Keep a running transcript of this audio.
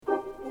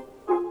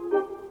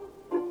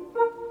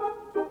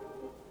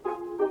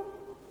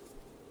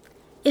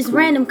It's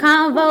random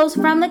convos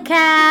from the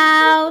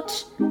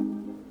couch.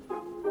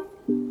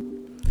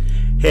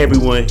 Hey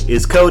everyone,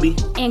 it's Cody.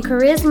 And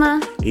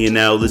Charisma. And you're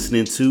now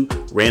listening to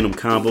Random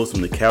Convos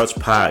from the Couch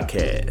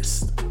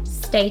podcast.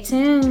 Stay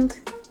tuned.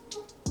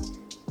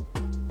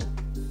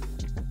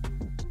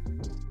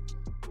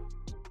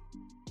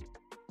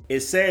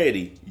 It's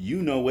Saturday.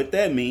 You know what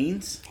that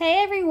means.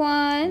 Hey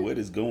everyone. What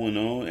is going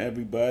on,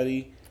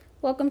 everybody?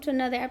 Welcome to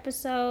another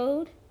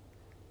episode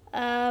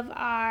of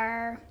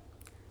our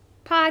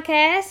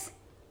podcast.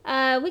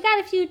 We got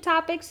a few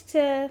topics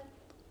to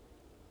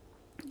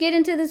get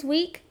into this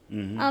week.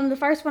 Mm-hmm. The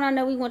first one I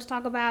know we want to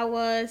talk about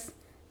was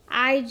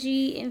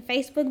IG and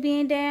Facebook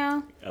being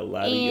down. A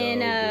lot of y'all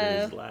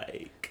was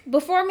like...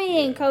 Before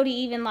me and Cody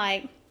even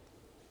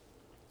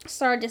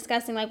started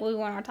discussing what we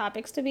want our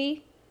topics to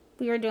be,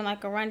 we were doing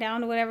a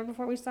rundown or whatever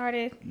before we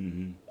started.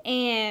 Mm-hmm.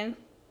 And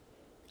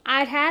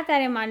I'd had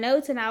that in my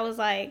notes and I was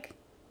like,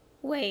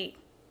 wait,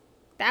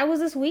 that was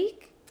this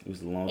week? It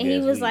was a long And he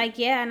was week. like,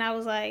 yeah. And I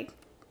was like,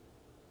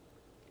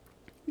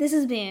 this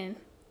has been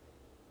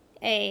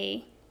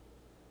a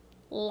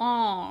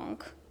long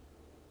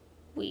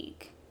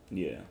week.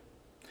 Yeah.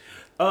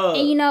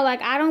 And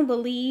I don't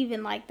believe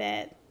in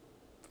that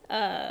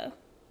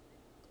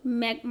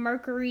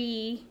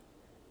Mercury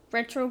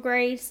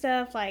retrograde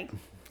stuff. I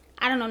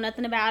don't know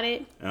nothing about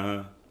it.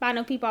 Uh-huh. But I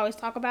know people always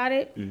talk about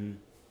it.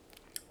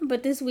 Mm-hmm.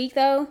 But this week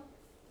though,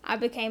 I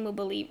became a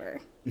believer.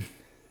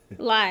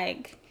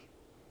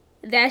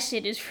 That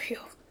shit is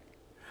real.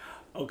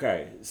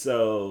 Okay,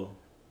 so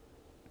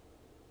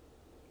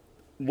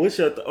what's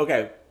your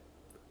okay?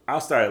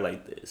 I'll start it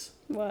like this.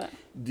 What?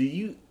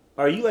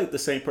 Are you the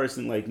same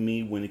person like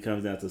me when it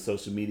comes down to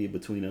social media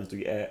between those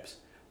three apps?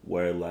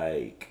 Where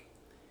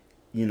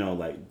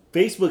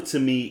Facebook to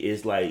me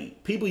is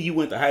people you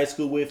went to high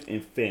school with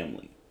and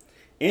family.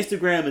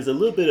 Instagram is a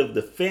little bit of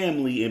the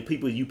family and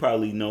people you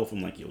probably know from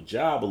your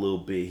job a little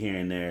bit here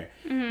and there,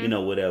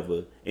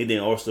 whatever. And then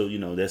also,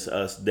 that's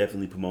us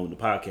definitely promoting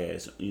the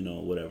podcast,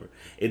 whatever.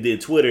 And then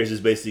Twitter is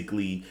just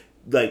basically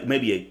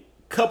maybe a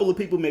couple of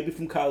people maybe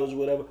from college or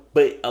whatever,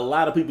 but a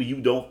lot of people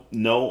you don't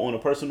know on a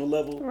personal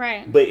level.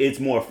 Right. But it's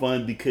more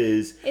fun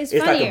because it's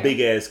like a big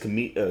ass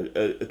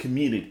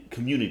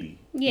community.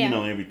 Yeah. And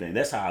everything.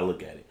 That's how I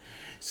look at it.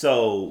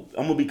 So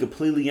I'm gonna be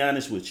completely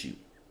honest with you.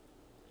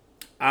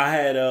 I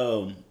had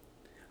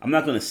I'm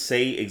not gonna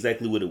say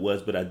exactly what it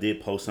was, but I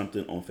did post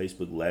something on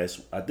Facebook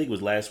I think it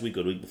was last week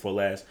or the week before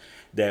last,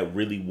 that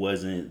really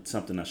wasn't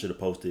something I should have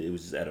posted. It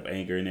was just out of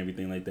anger and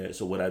everything like that.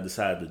 So what I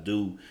decided to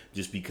do,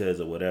 just because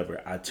of whatever,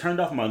 I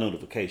turned off my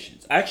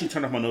notifications. I actually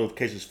turned off my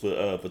notifications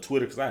for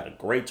Twitter because I had a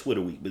great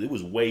Twitter week, but it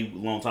was way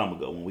long time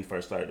ago when we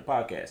first started the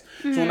podcast.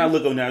 Mm-hmm. So when I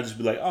look on now, I just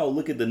be like, oh,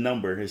 look at the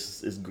number,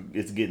 it's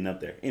getting up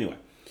there. Anyway,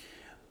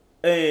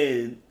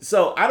 and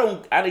so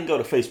I didn't go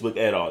to Facebook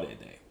at all that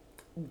day.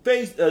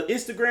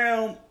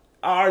 Instagram,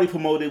 I already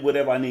promoted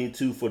whatever I needed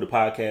to for the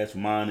podcast, for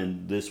mine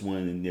and this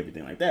one and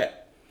everything like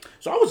that.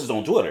 So I was just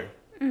on Twitter.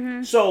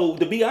 Mm-hmm. So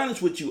to be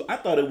honest with you, I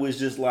thought it was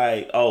just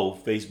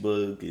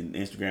Facebook and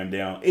Instagram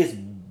down. It's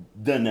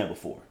done that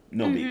before.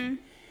 No biggie.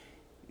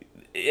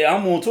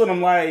 I'm on Twitter.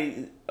 I'm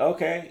like,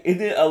 okay. And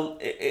then,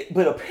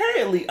 but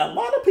apparently a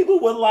lot of people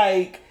were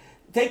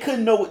they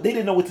couldn't know. They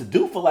didn't know what to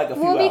do for a few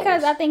hours. Well,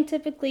 because I think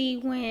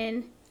typically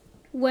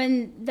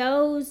when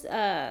those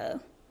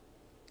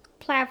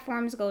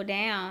platforms go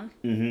down,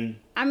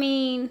 I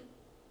mean,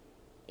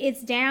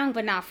 it's down,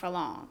 but not for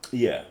long.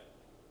 Yeah.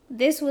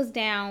 This was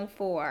down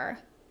for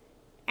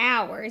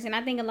hours, and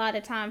I think a lot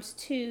of times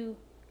too,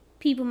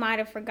 people might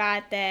have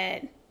forgot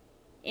that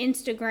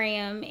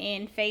Instagram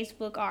and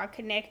Facebook are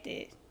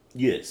connected.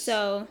 Yes.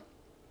 So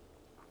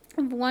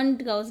if one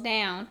goes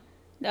down,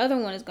 the other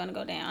one is going to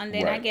go down. And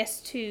then right. I guess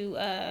too,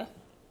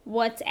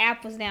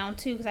 WhatsApp was down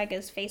too, because I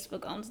guess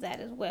Facebook owns that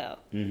as well.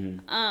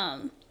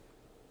 Mm-hmm.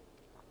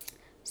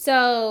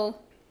 So,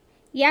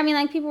 yeah, I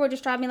mean, people were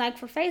just trying me,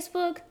 for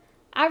Facebook,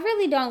 I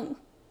really don't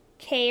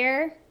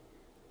care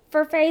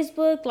for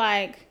Facebook.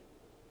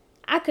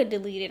 I could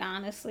delete it,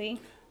 honestly.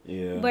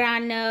 Yeah. But I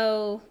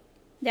know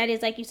that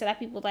is, like you said,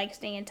 people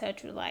stay in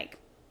touch with,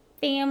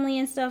 family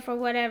and stuff or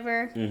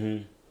whatever.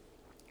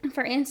 Mm-hmm.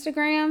 For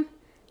Instagram,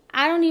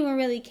 I don't even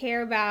really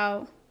care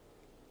about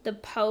the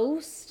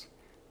post.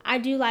 I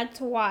do like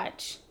to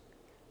watch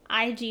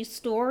IG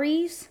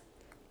stories,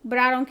 but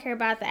I don't care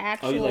about the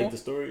actual... Oh, you like the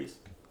stories?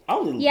 I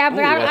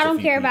don't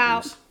care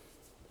about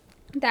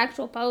the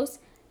actual post,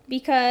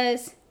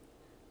 because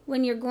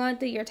when you're going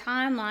through your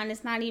timeline,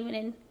 it's not even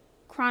in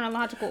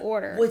chronological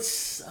order,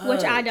 which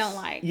I don't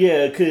like.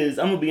 Yeah, because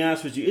I'm gonna be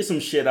honest with you, it's some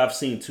shit I've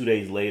seen 2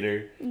 days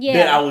later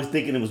that I was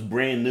thinking it was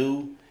brand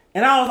new,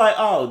 and I was like,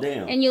 oh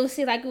damn. And you'll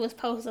see it was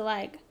posted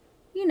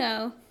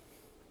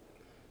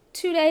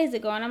 2 days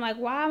ago, and I'm like,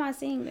 why am I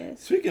seeing this?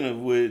 Speaking of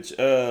which,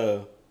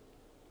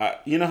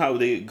 you know how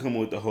they come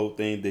with the whole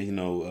thing that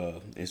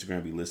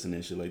Instagram be listening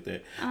and shit like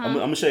that. I'm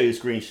gonna show you a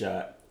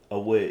screenshot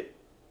of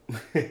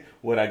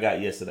what I got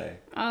yesterday.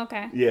 Oh,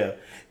 okay. Yeah,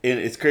 and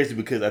it's crazy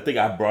because I think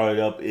I brought it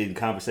up in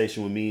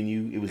conversation with me and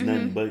you. It was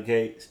nothing but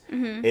cakes,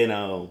 and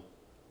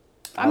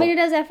I mean, it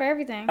does that for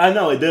everything. I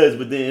know it does,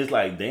 but then it's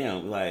like,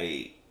 damn,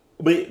 like,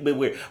 but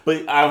weird.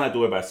 But I don't have to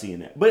worry about seeing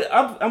that. But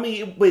I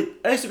mean,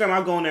 but Instagram,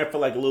 I'll go on there for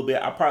like a little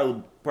bit. I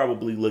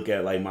probably look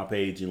at like my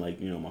page and like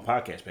my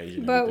podcast page.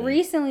 And but everything.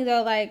 Recently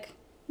though, like,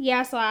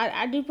 yeah, so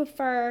I do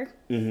prefer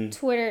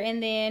Twitter,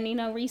 and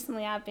then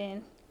recently I've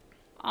been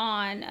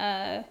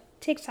on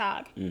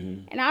TikTok,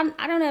 and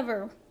I don't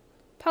ever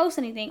post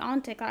anything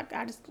on TikTok.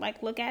 I just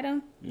like look at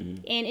them,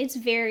 and it's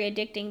very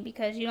addicting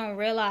because you don't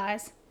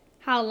realize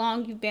how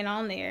long you've been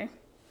on there.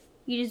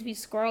 You just be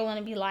scrolling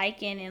and be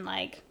liking and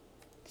like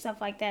stuff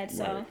like that.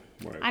 So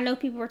right. I know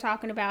people were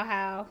talking about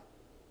how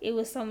it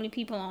was so many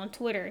people on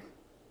Twitter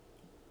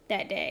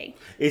that day.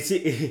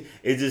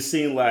 It just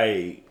seemed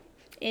like,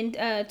 and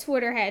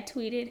Twitter had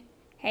tweeted,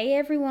 "Hey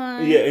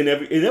everyone." Yeah, and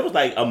it was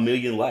like 1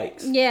 million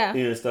likes. Yeah,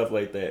 and stuff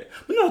like that.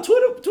 But no,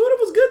 Twitter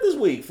was good this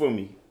week for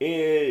me.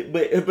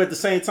 But at the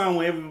same time,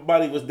 when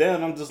everybody was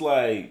down, I'm just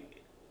like.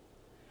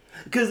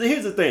 Because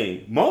here's the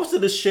thing. Most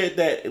of the shit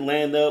that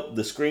land up,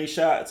 the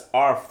screenshots,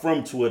 are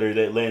from Twitter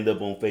that land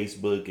up on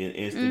Facebook and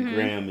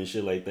Instagram and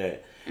shit like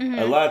that.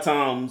 A lot of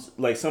times,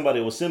 like, somebody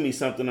will send me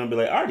something and I'll be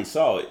like, I already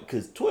saw it.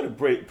 Because Twitter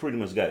pretty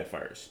much got it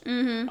first.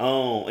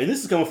 And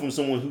this is coming from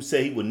someone who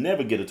said he would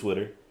never get a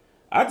Twitter.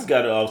 I just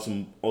got it off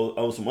some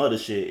other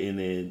shit and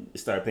then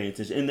started paying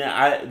attention.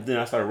 And then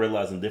I started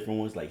realizing different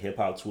ones, like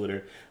hip-hop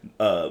Twitter,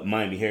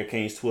 Miami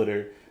Hurricanes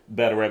Twitter,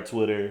 Battle Rap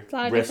Twitter,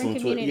 wrestling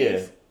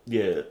Twitter.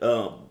 Yeah,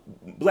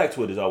 Black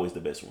Twitter is always the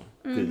best one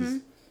because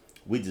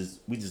we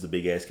just a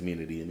big ass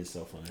community and it's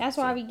so fun. That's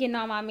why I be getting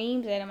all my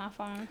memes out of my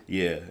phone.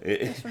 Yeah,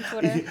 that's from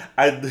Twitter.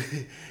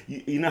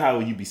 You know how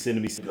you be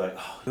sending me like,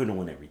 oh, you're the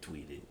one that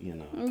retweeted,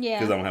 Yeah,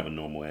 because I don't have a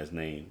normal ass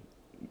name,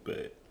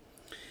 but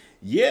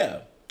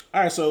yeah.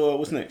 All right, so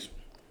what's next?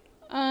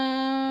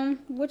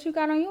 What you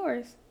got on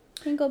yours?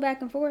 You can go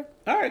back and forth.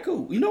 All right,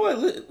 cool. You know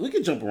what? We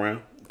can jump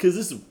around because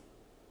this is.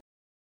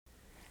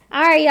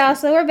 All right, y'all.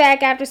 So we're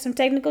back after some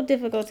technical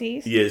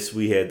difficulties. Yes,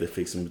 we had to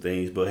fix some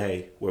things, but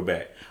hey, we're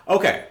back.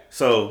 Okay,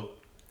 so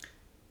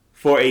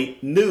for a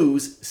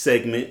news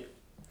segment,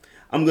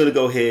 I'm going to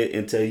go ahead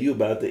and tell you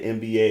about the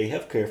NBA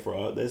healthcare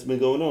fraud that's been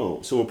going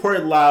on. So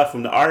reported live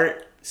from the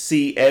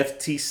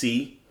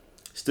RCFTC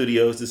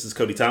studios, this is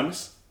Cody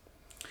Thomas.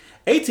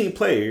 18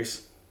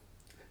 players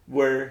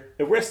were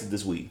arrested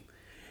this week.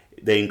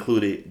 They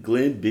included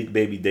Glenn Big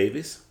Baby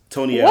Davis,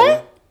 Tony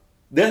Allen.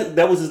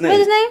 That was his name.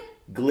 What's his name?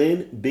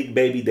 Glenn Big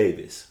Baby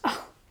Davis.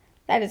 Oh,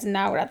 that is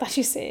not what I thought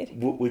you said.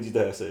 What did you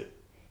think I said?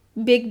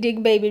 Big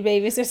Dick Baby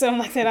Davis or something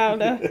like that. I don't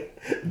know.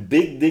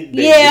 Big Dick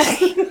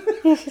Davis.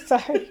 Yeah.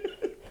 Sorry.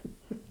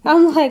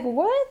 I'm like,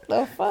 what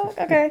the fuck?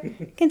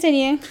 Okay,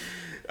 continue.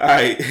 All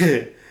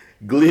right.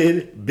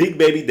 Glenn Big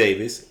Baby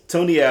Davis,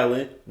 Tony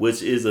Allen,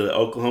 which is an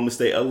Oklahoma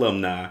State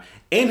alumni,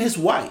 and his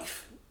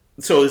wife.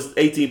 So it's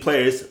 18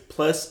 players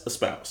plus a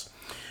spouse.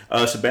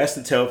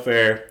 Sebastian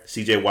Telfair,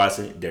 C.J.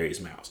 Watson, Darius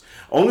Miles.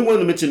 Only wanted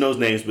to mention those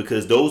names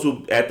because those were,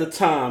 at the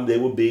time, they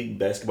were big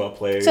basketball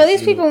players. So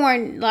these people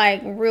weren't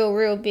like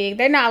real big.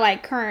 They're not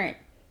like current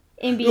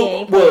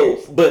NBA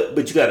players. Well,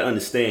 but you got to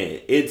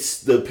understand,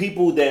 it's the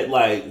people that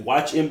like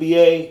watch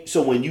NBA.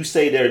 So when you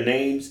say their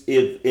names,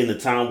 if in a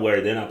time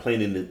where they're not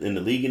playing in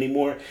the league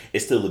anymore,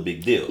 it's still a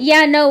big deal.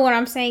 Yeah, I know what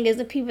I'm saying is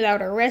the people that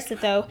were arrested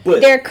though,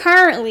 but they're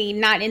currently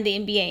not in the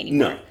NBA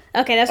anymore. No.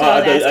 Okay, that's what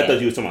I was asking. I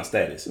thought you were talking about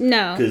status.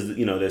 No. Because,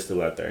 they're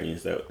still out there and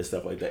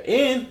stuff like that.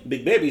 And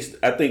Big Baby's,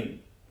 I think,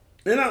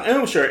 and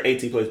I'm sure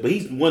 18 players, but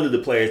he's one of the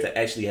players that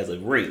actually has a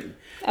ring.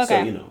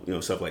 Okay.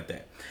 So, stuff like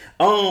that.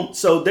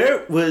 So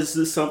there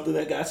was something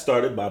that got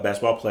started by a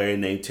basketball player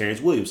named Terrence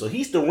Williams. So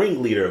he's the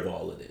ringleader of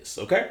all of this,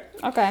 okay?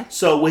 Okay.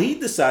 So what he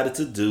decided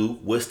to do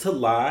was to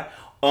lie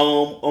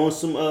on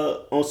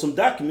some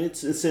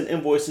documents and send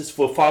invoices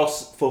for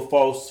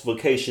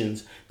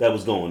falsifications that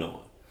was going on.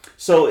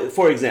 So,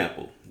 for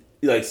example,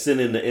 like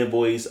sending the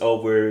invoice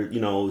over,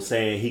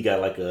 saying he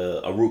got like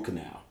a root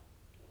canal,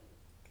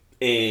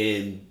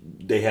 and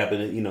he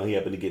happened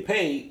to get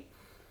paid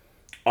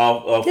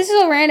off. This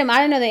is so random. I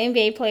didn't know the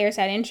NBA players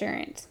had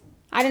insurance.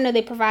 I didn't know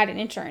they provided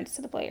insurance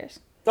to the players.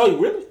 Oh,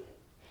 really?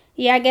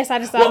 Yeah, I guess I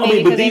just thought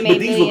maybe because they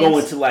made these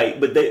millions. were going to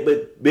but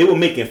they were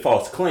making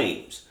false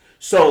claims.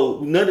 So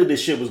none of this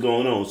shit was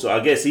going on. So I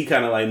guess he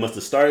kind of like must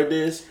have started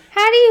this.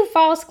 How do you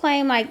false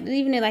claim, like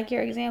even in like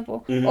your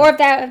example, or if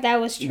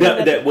that was true?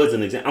 That was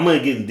an example. I'm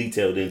gonna get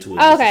detailed into it in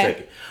just a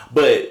second.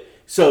 But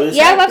so this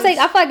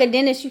I feel like a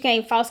dentist you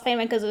can't false claim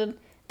it because the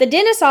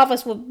dentist's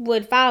office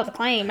would file the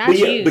claim, not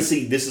you. But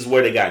see, this is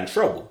where they got in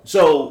trouble.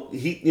 So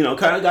he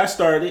kind of got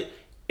started.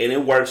 And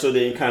it worked, so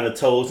they kind of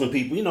told some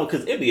people,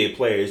 because NBA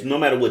players, no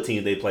matter what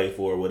team they play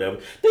for or whatever,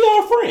 they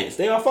all friends.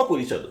 They all fuck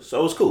with each other.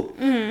 So it's cool.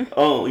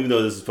 Mm-hmm. Even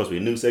though this is supposed to be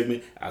a news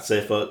segment, I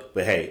said fuck,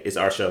 but hey, it's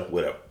our show,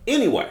 whatever.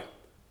 Anyway,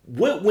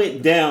 what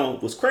went down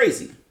was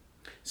crazy.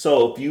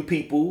 So a few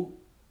people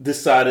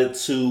decided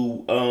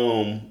to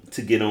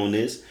get on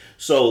this.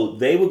 So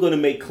they were going to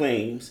make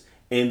claims,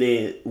 and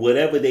then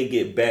whatever they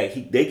get back,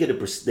 they give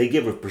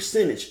a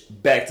percentage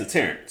back to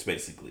Terrence,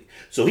 basically.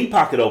 So he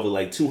pocketed over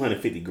like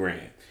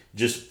 $250,000.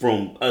 Just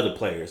from other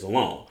players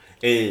alone.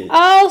 And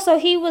so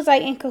he was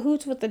like in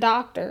cahoots with the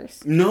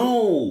doctors.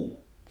 no,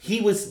 he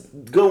was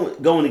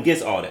going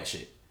against all that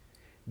shit.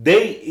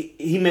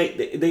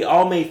 They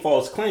all made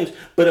false claims,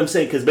 but I'm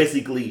saying because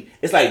basically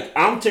it's like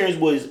I'm Terrence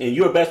Woods and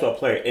you're a basketball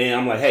player, and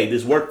I'm like, hey,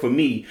 this worked for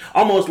me.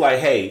 Almost like,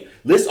 hey,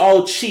 let's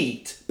all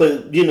cheat,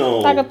 but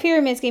Like a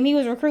pyramid scheme. He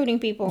was recruiting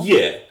people.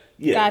 yeah.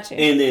 Yeah, Gotcha.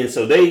 And then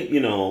so they,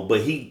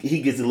 but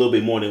he gets a little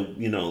bit more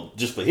than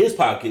just for his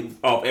pocket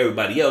off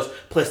everybody else.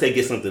 Plus they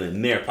get something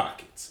in their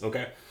pockets.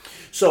 Okay,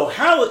 so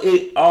how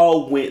it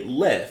all went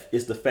left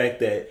is the fact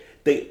that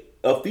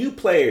a few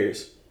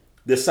players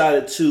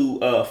decided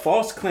to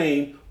false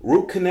claim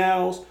root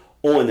canals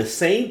on the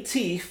same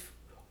teeth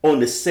on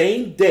the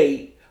same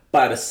date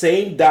by the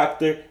same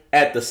doctor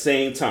at the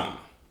same time.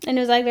 And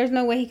it was like, there's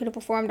no way he could have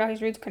performed all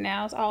his root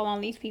canals all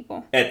on these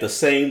people. At the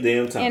same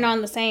damn time. And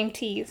on the same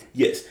teeth.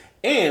 Yes.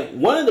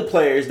 And one of the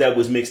players that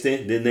was mixed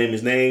in, didn't name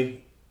his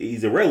name,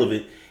 he's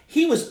irrelevant.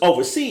 He was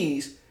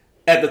overseas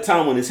at the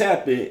time when this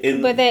happened.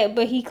 And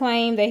but he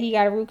claimed that he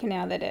got a root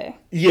canal that day.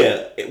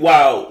 Yeah.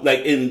 While,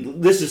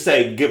 let's just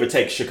say, give or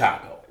take,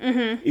 Chicago.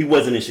 Mm-hmm. He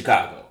wasn't in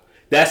Chicago.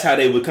 That's how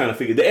they would kind of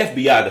figure. The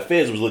FBI, the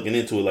feds was looking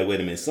into it like, wait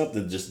a minute,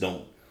 something just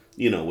don't,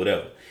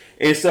 whatever.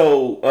 And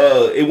so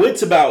it went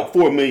to about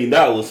 $4 million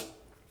worth.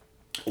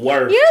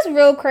 Yeah, it's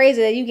real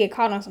crazy that you get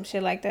caught on some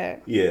shit like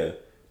that. Yeah.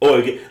 Or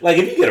if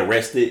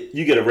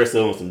you get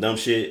arrested on some dumb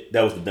shit.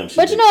 That was the dumb shit.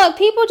 But you know what?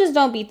 People just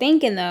don't be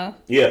thinking though.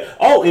 Yeah.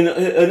 Oh, and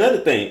another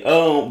thing.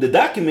 The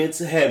documents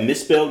had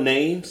misspelled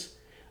names.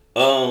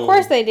 Of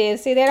course they did.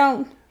 See, they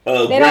don't.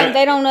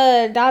 They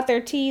don't dot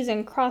their T's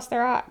and cross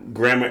their I's.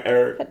 Grammar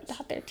error.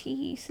 Dot their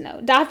T's. No,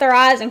 dot their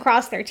I's and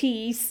cross their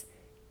T's.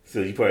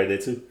 So you part of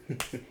that too.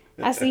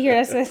 I see here.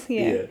 That's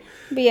yeah. Yeah.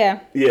 But yeah.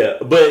 Yeah,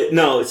 but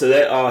no. So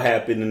that all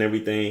happened and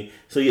everything.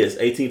 So yes,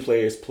 18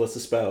 players plus a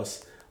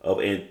spouse of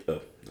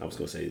I was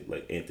gonna say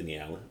like Anthony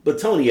Allen, but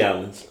Tony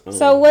Allen's.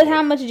 So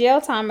how much jail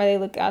time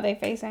are they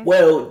facing?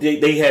 Well, they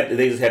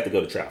just have to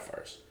go to trial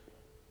first.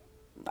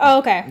 Oh,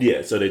 okay.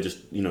 Yeah, so they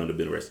just the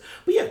bit arrest.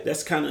 But yeah,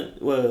 that's kind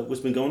of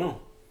what's been going on.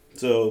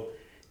 So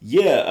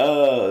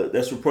yeah,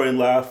 that's reporting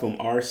live from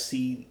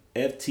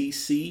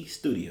RCFTC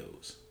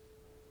Studios.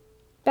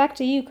 Back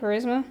to you,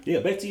 Charisma. Yeah,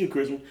 back to you,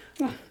 Charisma.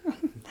 All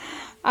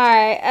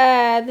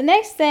right. The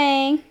next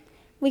thing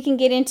we can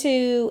get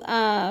into.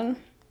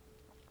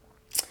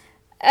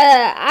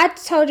 I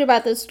told you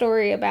about this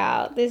story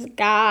about this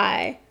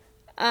guy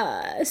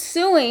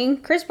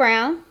suing Chris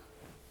Brown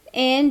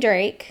and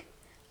Drake.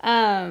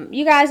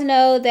 You guys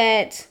know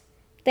that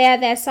they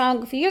had that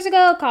song a few years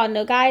ago called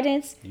 "No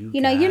Guidance."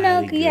 You know,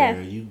 girl, yeah.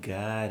 You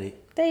got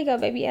it. There you go,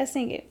 baby. Yeah,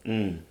 sing it.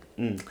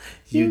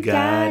 You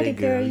got it,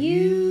 girl.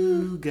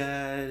 You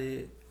got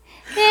it.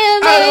 Yeah,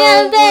 baby,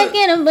 I'm back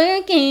and I'm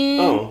working.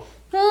 Oh.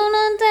 Hold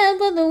on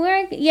top of the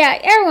work. Yeah,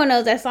 everyone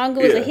knows that song.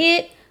 It was a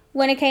hit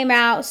when it came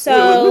out.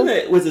 So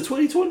was it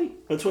 2020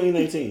 or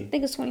 2019? I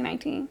think it's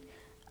 2019.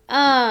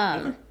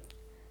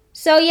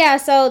 So yeah,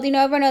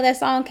 everyone know that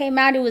song came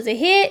out. It was a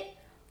hit.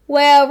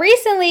 Well,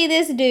 recently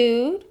this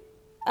dude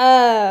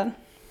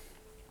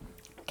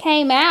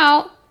came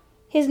out.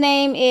 His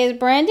name is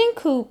Brandon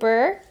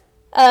Cooper.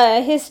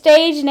 His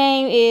stage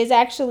name is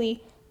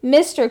actually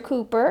Mr.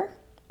 Cooper.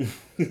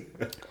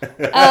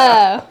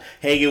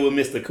 Hanging with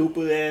Mr.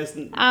 Cooper ass.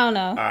 I don't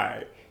know. All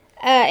right.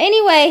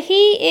 Anyway,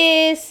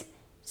 he is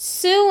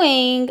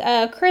suing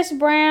Chris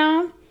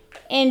Brown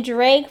and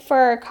Drake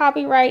for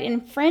copyright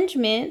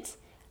infringement.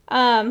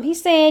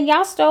 He's saying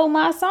y'all stole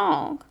my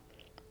song.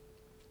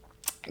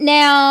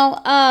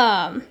 Now,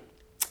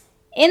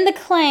 in the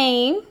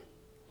claim,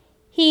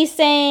 he's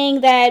saying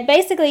that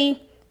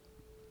basically,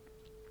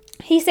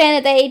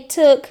 they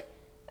took,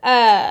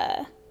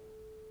 I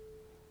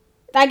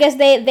guess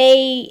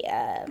they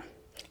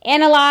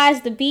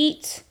analyzed the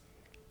beat,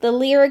 the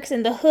lyrics,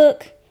 and the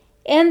hook,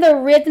 and the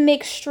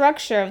rhythmic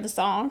structure of the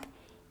song,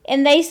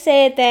 and they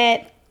said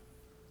that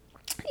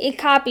it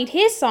copied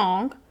his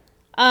song,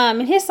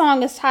 and his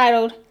song is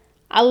titled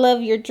 "I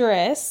Love Your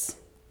Dress."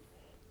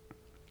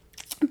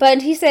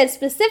 But he said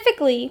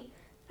specifically,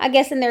 I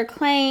guess in their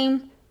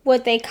claim,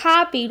 what they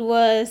copied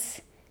was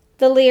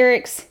the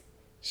lyrics,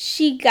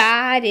 "She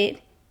got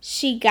it,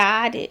 she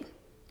got it."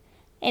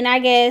 And I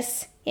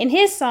guess in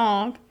his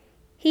song,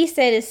 he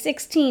said it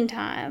 16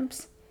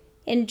 times.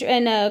 In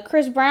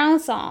Chris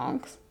Brown's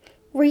songs,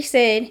 where he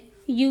said,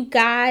 "You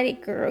got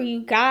it, girl,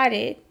 you got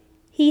it,"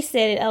 he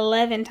said it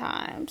 11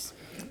 times.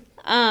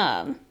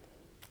 And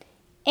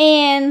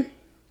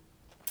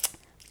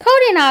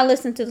Cody and I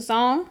listened to the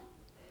song.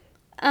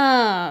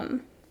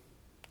 And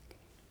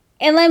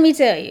let me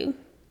tell you,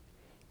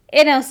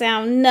 it don't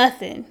sound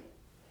nothing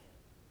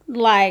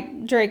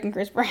like Drake and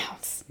Chris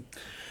Brown's.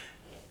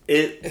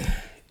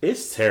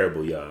 It's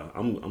terrible, y'all.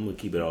 I'm gonna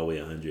keep it all the way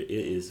 100. It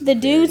is. The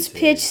dude's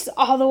pitched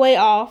all the way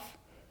off,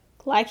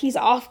 like he's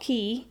off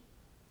key,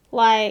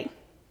 like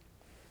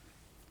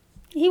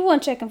he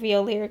wasn't checking for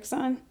your lyrics,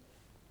 son.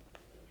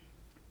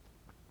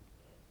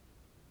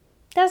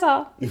 That's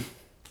all.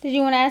 Did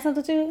you want to add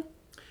something to it?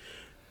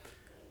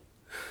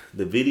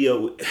 The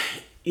video,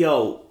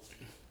 yo,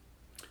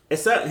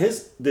 It's not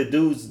the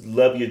dude's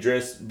 "Love Your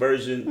Dress"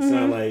 version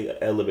sound like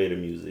elevator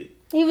music.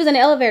 He was in the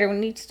elevator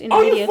when he in the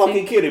Are video. you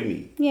fucking kidding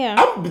me? Yeah.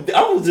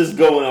 I was just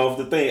going off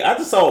the thing. I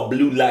just saw a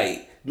blue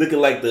light looking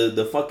like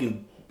the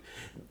fucking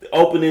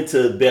opening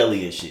to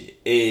Belly and shit,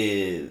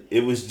 and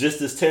it was just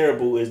as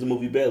terrible as the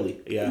movie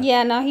Belly. Yeah.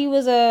 Yeah. No, he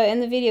was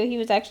in the video. He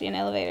was actually in the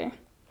elevator.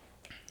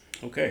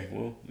 Okay.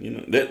 Well,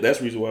 that's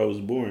the reason why it was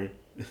boring.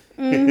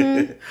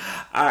 Mm-hmm.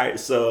 All right.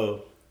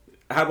 So,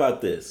 how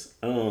about this?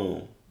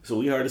 So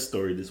we heard a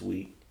story this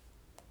week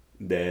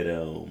that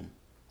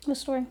What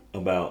story?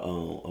 about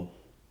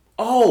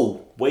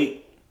oh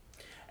wait,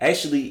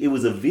 actually it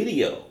was a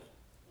video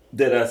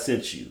that I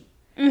sent you,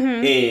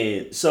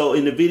 and so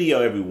in the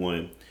video,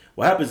 everyone,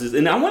 what happens is,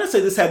 and I want to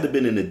say this had to have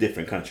been in a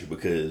different country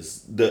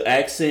because the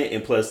accent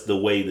and plus the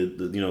way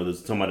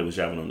that somebody was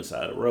driving on the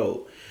side of the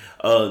road.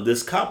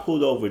 This cop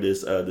pulled over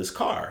this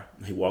car.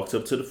 He walks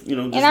up to the just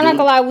and I'm not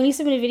gonna lie, when you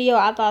sent me the video,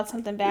 I thought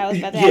something bad was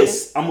about to happen.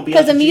 Yes, I'm gonna be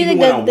honest with you. Even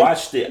when I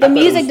watched it, the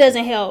music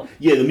doesn't help.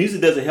 Yeah, the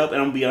music doesn't help, and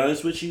I'm gonna be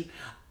honest with you.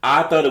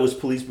 I thought it was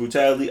police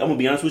brutality. I'm gonna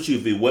be honest with you.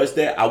 If it was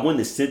that, I wouldn't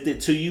have sent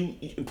it to you.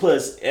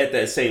 Plus, at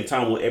that same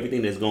time, with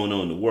everything that's going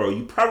on in the world,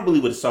 you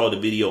probably would have saw the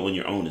video on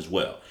your own as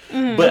well.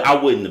 But I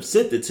wouldn't have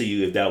sent it to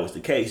you if that was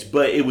the case.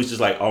 But it was just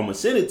like, I'm gonna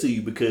send it to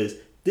you because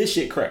this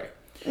shit cracked.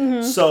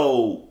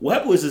 So what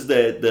happened was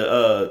that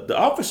the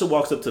officer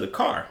walks up to the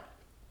car,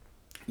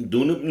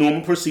 doing the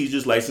normal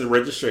procedures, license,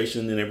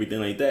 registration, and everything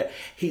like that.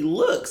 He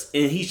looks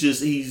and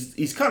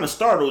he's kind of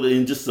startled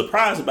and just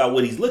surprised about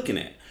what he's looking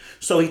at.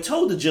 So he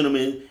told the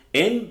gentleman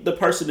and the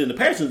person in the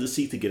passenger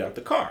seat to get out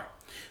the car.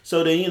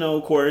 So then,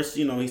 of course,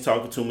 he's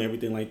talking to him,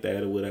 everything like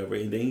that or whatever.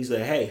 And then he's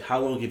like, hey, how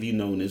long have you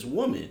known this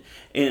woman?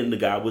 And the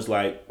guy was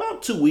like,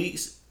 about 2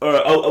 weeks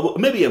or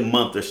maybe a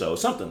month or so,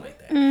 something like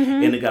that.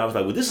 And the guy was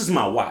like, well, this is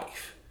my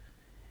wife.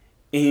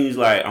 And he's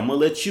like, I'm going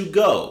to let you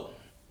go.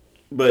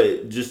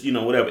 But just,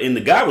 whatever. And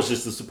the guy was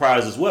just a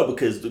surprise as well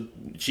because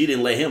she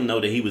didn't let him know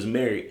that he was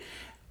married.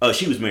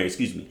 She was married,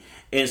 excuse me.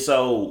 And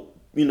so,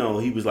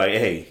 he was like,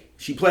 hey,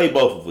 she played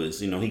both of us.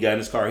 He got in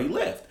his car, he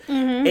left.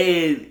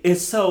 And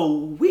so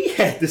we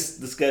had this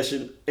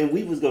discussion, and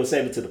we was going to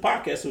save it to the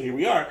podcast, so here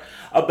we are,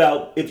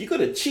 about if you're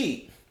going to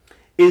cheat,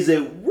 is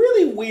it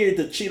really weird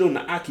to cheat on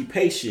the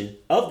occupation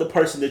of the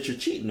person that you're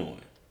cheating on?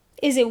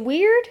 Is it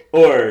weird?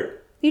 Or...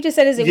 You just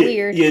said, is it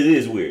weird? Yeah, it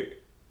is weird.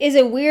 Is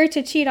it weird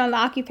to cheat on the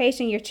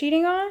occupation you're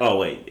cheating on? Oh,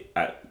 wait.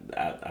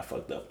 I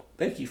fucked up.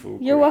 Thank you for...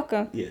 You're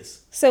welcome.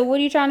 Yes. So what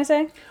are you trying to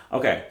say?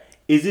 Okay.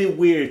 Is it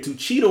weird to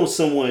cheat on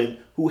someone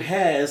who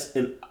has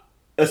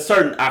a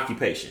certain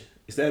occupation?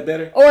 Is that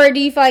better? Or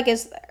do you feel like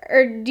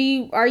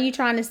are you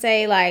trying to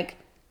say, like,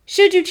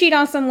 should you cheat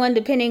on someone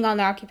depending on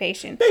their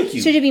occupation? Thank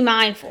you. Should you be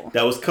mindful?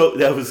 That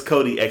was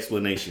Cody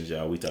explanations,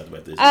 y'all. We talked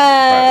about this.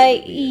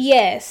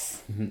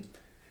 Yes.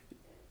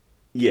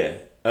 Yeah.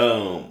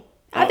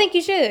 I think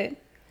you should.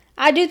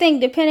 I do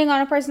think depending on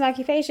a person's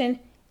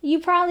occupation, you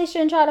probably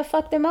shouldn't try to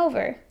fuck them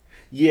over.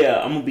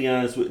 Yeah, I'm gonna be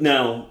honest with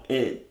now.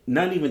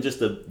 Not even just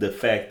the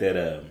fact that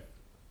of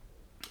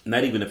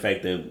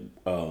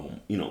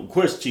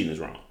course cheating is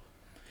wrong,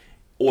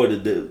 or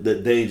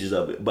the dangers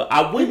of it. But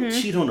I wouldn't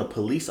cheat on a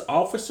police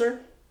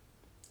officer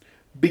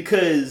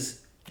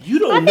because you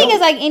don't. I think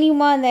it's like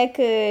anyone that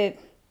could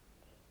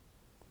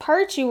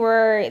hurt you,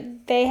 or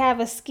they have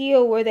a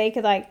skill where they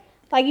could like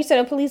you said,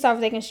 a police officer,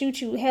 they can shoot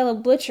you. Hell, a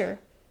butcher,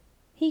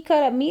 he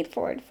cut up meat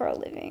for a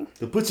living.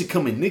 The butcher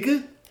coming,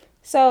 nigga.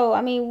 So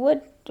I mean,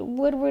 what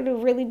would it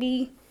really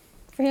be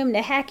for him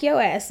to hack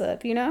your ass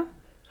up?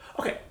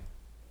 Okay.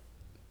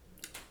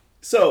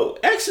 So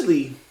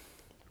actually,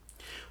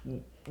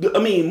 I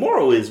mean,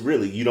 moral is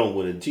really you don't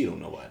want to cheat on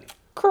nobody.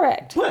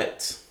 Correct.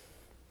 But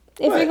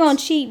if you're gonna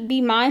cheat,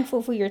 be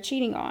mindful who you're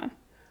cheating on.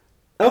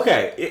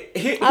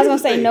 Okay. I was gonna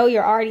say know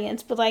your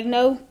audience, but like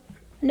know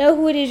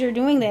who it is you're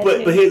doing that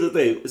to. But here's the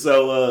thing.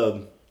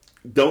 So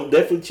don't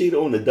definitely cheat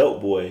on the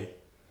dope boy.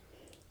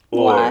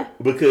 Why?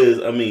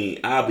 Because I mean,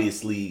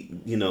 obviously,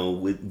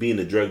 with being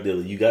a drug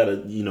dealer, you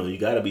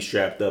gotta be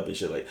strapped up and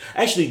shit like.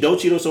 Actually, don't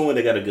cheat on someone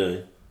that got a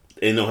gun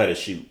and know how to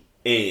shoot,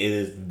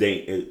 and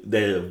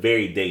they're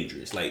very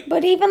dangerous. Like,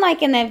 but even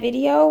like in that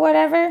video or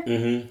whatever,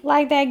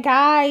 like that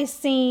guy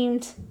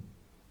seemed.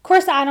 Of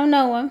course, I don't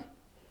know him.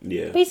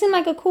 Yeah, but he seemed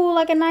like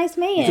a nice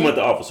man. You talking about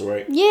the officer,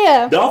 right?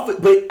 Yeah.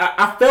 But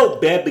I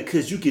felt bad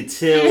because you could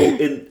tell,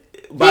 and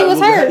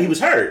he was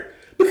hurt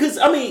because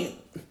I mean.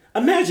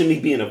 Imagine me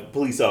being a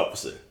police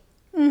officer.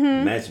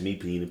 Imagine me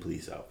being a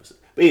police officer.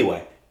 But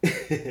anyway,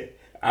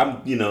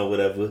 I'm,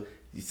 whatever.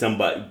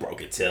 Somebody broke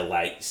a tail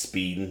light,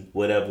 speeding,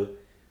 whatever.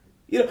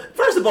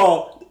 First of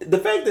all, the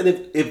fact that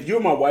if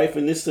you're my wife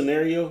in this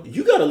scenario,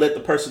 you got to let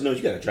the person know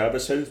you got to drive a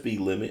certain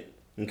speed limit.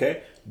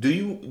 Okay? Do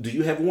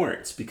you have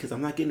warrants? Because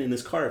I'm not getting in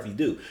this car if you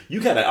do.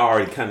 You got to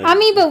already kind of... I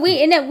mean, but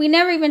we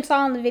never even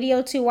saw in the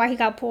video, too, why he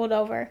got pulled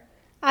over.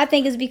 I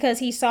think it's because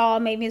he saw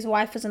maybe his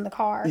wife was in the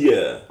car.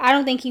 Yeah. I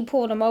don't think he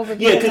pulled him over.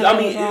 Yeah, because I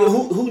mean,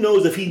 who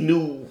knows if he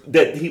knew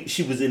that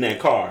she was in that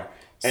car at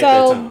that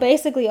time. So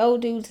basically,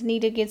 old dudes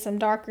need to get some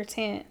darker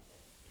tint.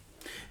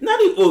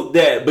 Not even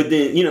that, but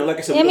then like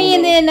I said, I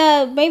mean, and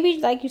then maybe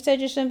like you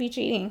said, you shouldn't be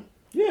cheating.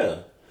 Yeah.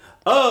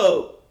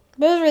 But it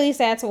was really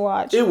sad to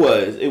watch. It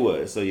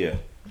was. So yeah,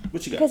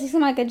 what you got? Because he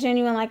seemed like a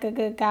genuine, like a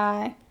good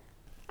guy.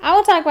 I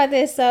will talk about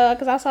this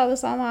because I saw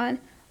this online.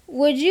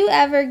 Would you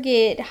ever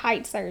get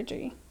height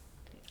surgery?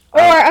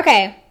 Or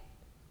okay,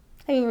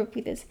 let me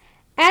repeat this.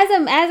 As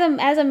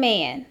a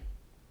man,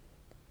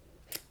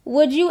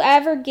 would you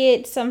ever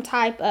get some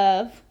type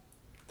of?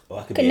 Oh,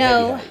 I could be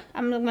no,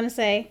 I'm gonna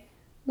say,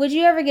 would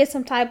you ever get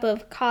some type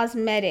of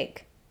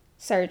cosmetic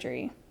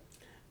surgery?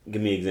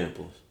 Give me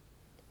examples.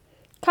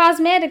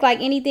 Cosmetic,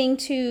 like anything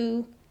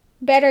to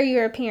better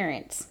your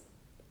appearance.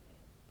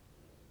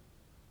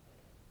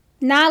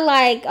 Not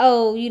like,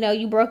 oh,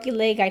 you broke your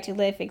leg, got your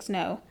leg fixed.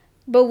 No.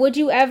 But would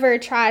you ever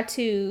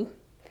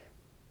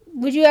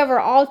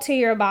alter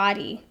your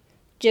body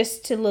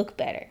just to look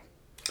better?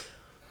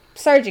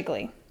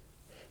 Surgically.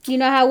 You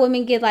know how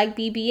women get like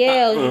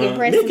BBL, you get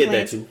breast implants. Get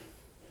that too.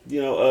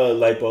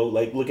 Lipo,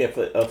 like look at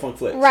Funk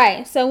Flex.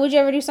 Right. So would you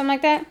ever do something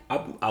like that?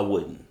 I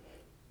wouldn't.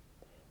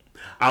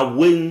 I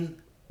wouldn't,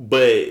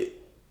 but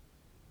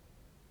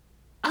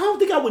I don't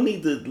think I would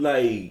need to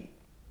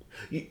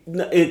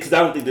because I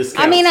don't think this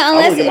counts. I mean,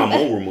 unless I would get my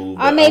mole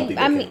removed. Or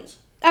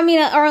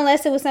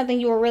unless it was something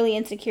you were really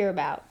insecure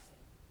about,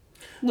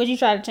 would you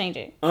try to change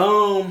it?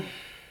 I'm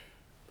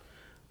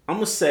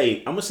gonna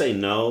say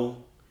no.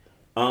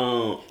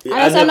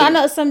 I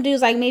know some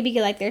dudes like maybe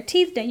get like their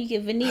teeth done. You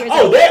get veneers.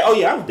 Oh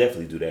yeah, I would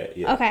definitely do that.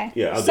 Yeah. Okay.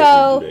 Yeah, I'll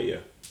definitely do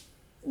that.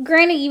 Yeah.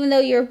 Granted, even though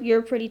you're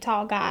a pretty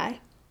tall guy,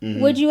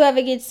 would you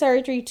ever get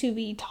surgery to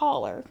be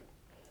taller?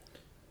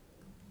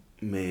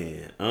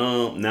 Man,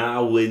 nah,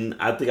 I wouldn't.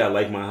 I think I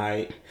like my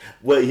height.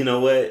 Well, you know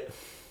what?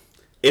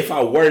 If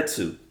I were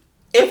to,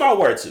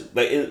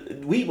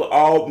 like we were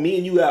all, me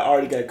and you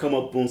already got to come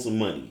up on some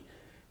money.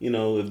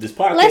 If this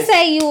podcast. Let's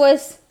say you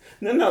was.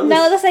 No.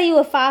 Let's say you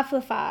were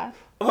 5'5".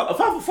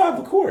 5'5",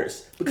 of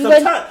course.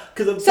 Because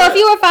So if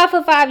you were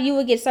 5'5", you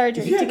would get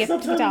surgery to get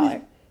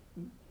taller.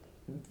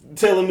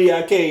 Telling me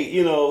I can't,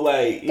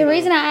 The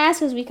reason I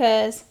asked was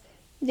because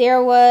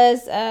there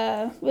was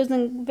it was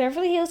in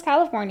Beverly Hills,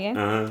 California.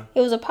 Uh-huh.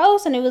 It was a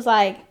post and it was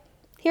like,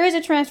 here's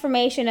a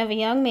transformation of a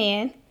young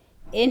man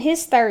in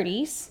his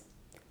 30s.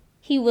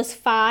 He was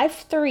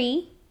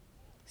 5'3",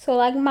 so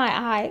like my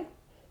height.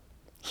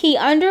 He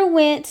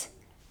underwent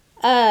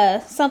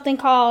something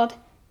called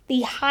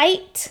the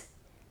height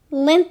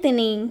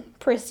lengthening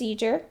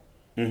procedure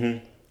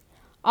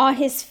on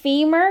his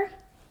femur,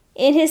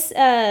 in his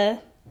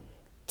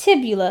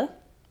tibula,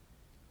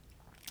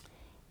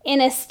 in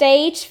a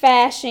staged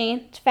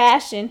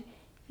fashion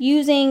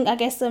using, I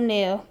guess, some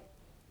nail.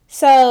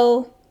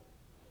 So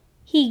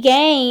he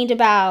gained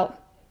about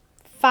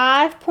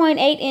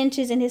 5.8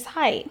 inches in his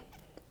height,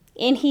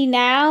 and he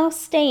now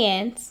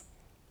stands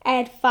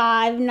at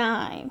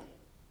 5'9".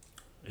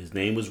 His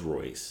name was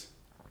Royce.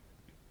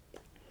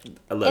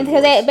 I love and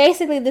because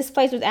basically this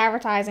place was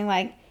advertising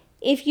like,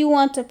 if you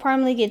want to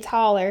permanently get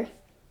taller,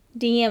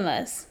 DM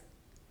us.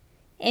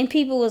 And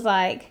people was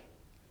like,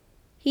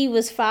 he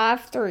was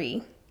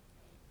 5'3"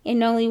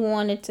 and only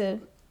wanted to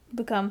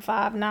become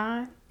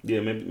 5'9". Yeah,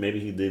 maybe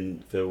he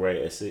didn't feel right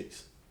at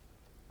 6.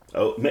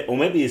 Oh, or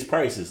maybe his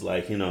price is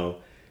like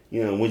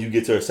when you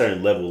get to a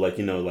certain level, like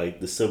like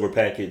the silver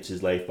package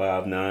is like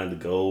 5'9", the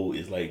gold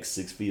is like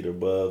 6 feet or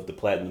above, the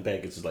platinum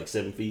package is like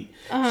 7 feet,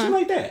 shit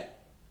like that.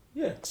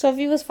 Yeah. So if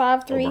you was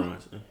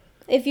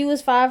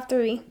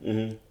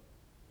 5'3",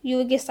 you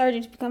would get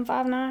started to become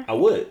 5'9"? I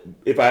would,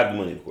 if I have the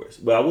money, of course.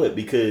 But I would,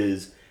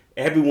 because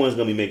everyone's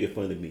gonna be making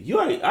fun of me.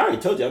 I already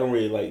told you I don't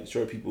really like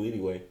short people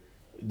anyway,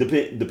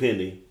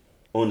 depending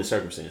on the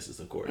circumstances,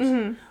 of course.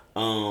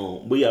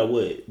 But yeah, I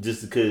would,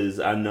 just because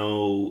I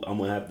know I'm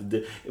gonna have to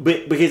do.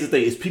 But here's the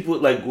thing: is people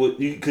like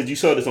because you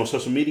saw this on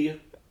social media.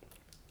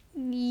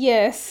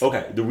 Yes.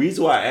 Okay. The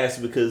reason why I asked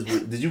is because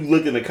did you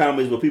look in the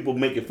comments where people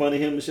making fun of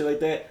him and shit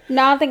like that?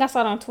 No, I think I saw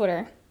it on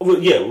Twitter. Well,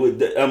 yeah.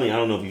 I mean, I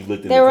don't know if you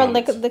looked in the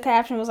comments. Like the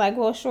caption was like,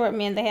 "Well, short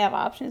men, they have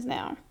options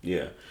now."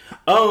 Yeah.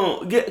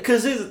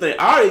 Because here's the thing: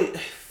 I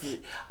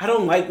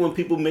don't like when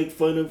people make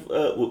fun of.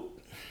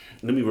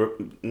 Let me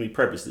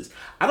preface this.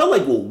 I don't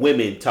like when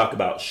women talk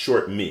about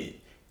short men.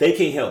 They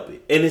can't help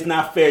it, and it's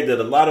not fair that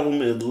a lot of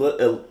them is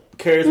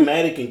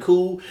charismatic and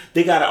cool.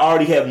 They gotta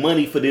already have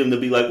money for them to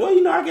be like,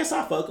 well, I guess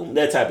I fuck them.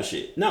 That type of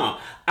shit. No,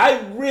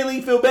 I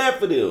really feel bad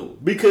for them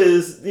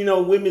because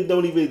women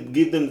don't even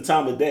give them the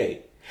time of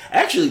day.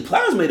 Actually,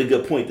 Plies made a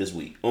good point this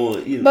week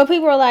on. But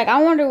people are like,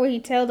 I wonder what he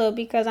tell though,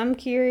 because I'm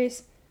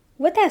curious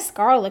what that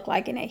scar looked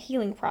like in that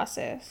healing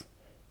process.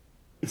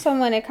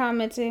 Someone that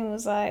commented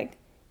was like,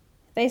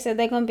 they said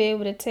they're gonna be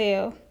able to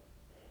tell,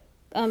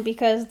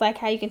 because like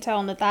how you can tell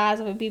on the thighs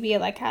of a BBL,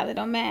 like how they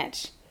don't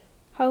match.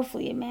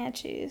 Hopefully it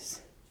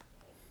matches.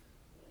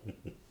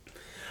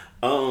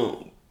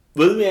 But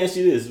let me ask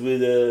you this: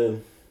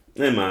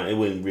 never mind, it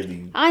wouldn't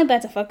really. I ain't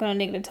about to fuck on a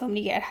nigga that told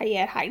me he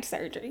had height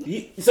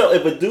surgery. So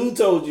if a dude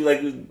told you,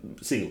 like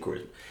single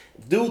course,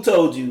 dude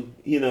told you,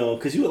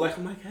 because you were like,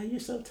 oh my god, you're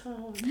so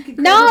tall.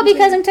 No,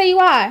 because I'm tell you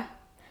why.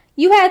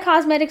 You had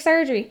cosmetic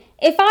surgery.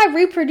 If I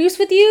reproduce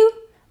with you,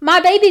 my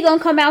baby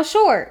gonna come out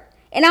short.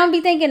 And I'm gonna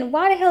be thinking,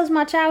 why the hell is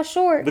my child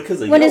short?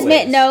 Because of when your it's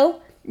meant, ass.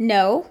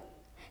 no.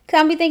 Cause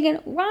I'm be thinking,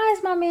 why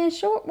is my man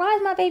short? Why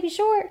is my baby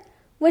short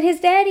when his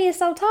daddy is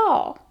so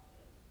tall?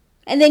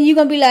 And then you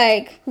gonna be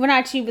like, well,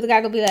 not you, but the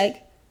guy gonna be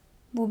like,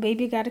 well,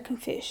 baby, I got a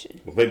confession.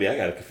 Well, baby, I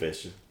got a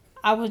confession.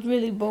 I was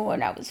really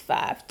born. I was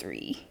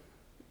 5'3".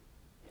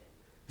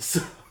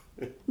 So,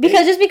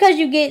 Because just because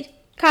you get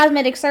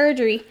cosmetic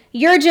surgery,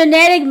 your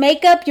genetic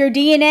makeup, your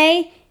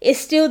DNA is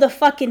still the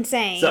fucking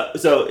same.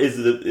 so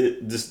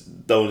just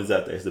throwing this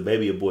out there? Is the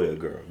baby a boy or a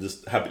girl?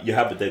 Just your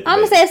hypothetical. I'm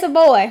gonna say it's a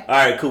boy. All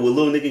right, cool. Well,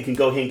 little nigga can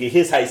go ahead and get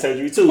his height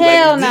surgery too.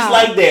 Hell no. Just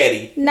like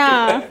daddy.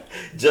 Nah.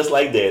 Just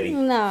like daddy.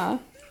 No.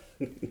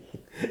 But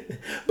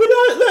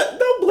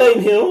don't blame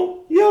him.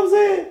 You know what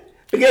I'm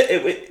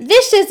saying?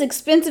 This shit's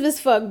expensive as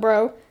fuck,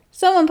 bro.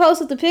 Someone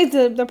posted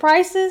the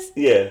prices.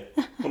 Yeah.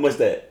 How much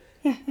that?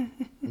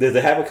 Does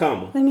it have a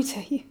comma? Let me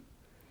tell you.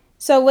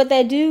 So what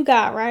that dude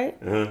got, right?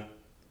 Uh-huh.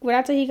 What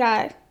after he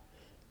got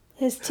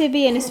his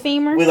tibia and his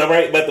femur. Was I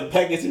right about the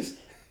packages?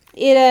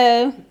 It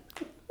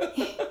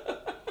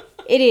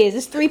is.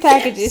 It's 3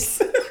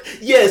 packages.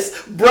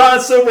 Yes,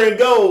 bronze, silver, and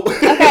gold.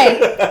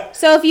 Okay.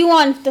 So if you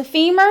want the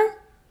femur,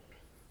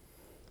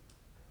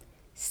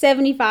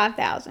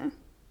 $75,000.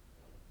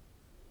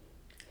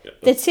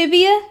 The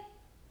tibia,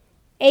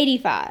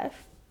 $85,000.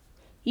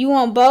 You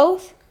want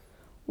both?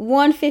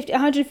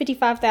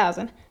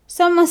 $155,000.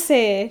 Someone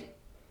said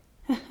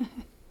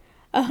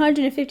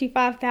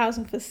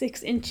 $155,000 for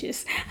 6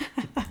 inches.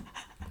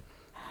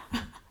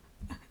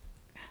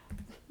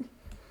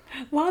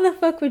 Why the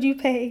fuck would you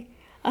pay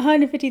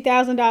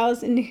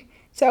 $150,000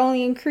 to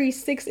only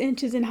increase 6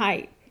 inches in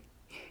height?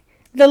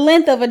 The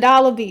length of a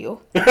dollar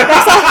bill. That's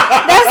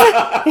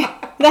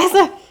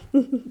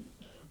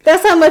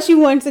how much you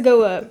want to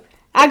go up.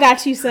 I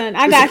got you, son.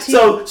 I got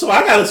you. So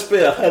I gotta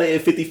spend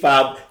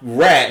 155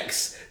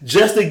 racks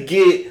just to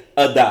get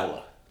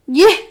 $1.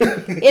 Yeah,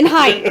 in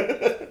height.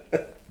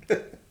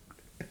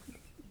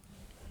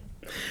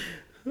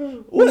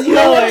 Well, you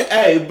know what?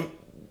 Hey,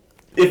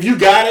 if you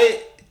got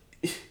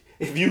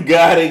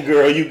it,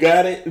 girl, you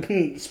got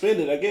it. Spend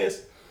it, I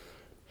guess.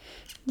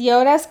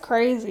 Yo, that's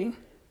crazy.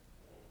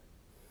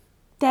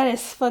 That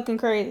is fucking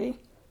crazy.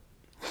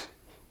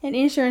 And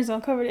insurance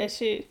don't cover that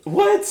shit.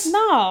 What?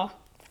 No.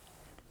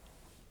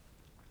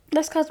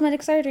 That's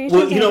cosmetic surgery.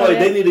 Well, you know what?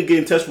 They need to get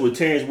in touch with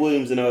Terrence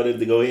Williams and all that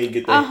to go ahead and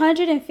get that.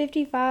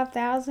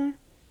 $155,000.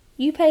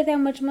 You pay that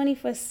much money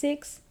for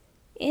 6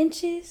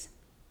 inches?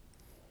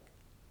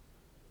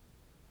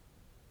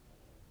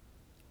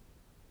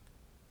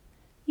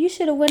 You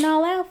should have went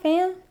all out,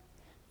 fam.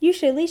 You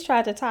should at least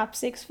try to top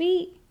 6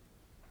 feet.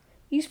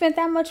 You spent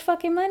that much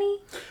fucking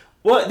money?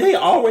 Well, they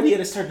already at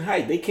a certain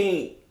height. They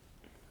can't.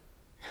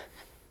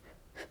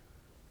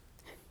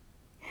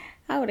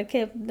 I would have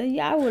kept.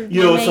 I would.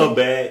 You know what's so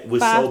bad?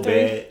 What's so 5'3".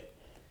 bad?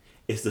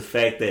 It's the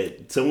fact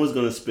that someone's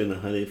gonna spend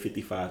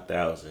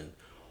 $155,000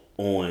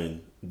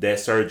 on that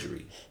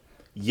surgery,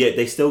 yet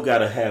they still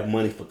gotta have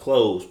money for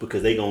clothes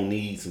because they gonna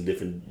need some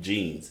different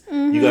genes.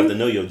 Mm-hmm. You have to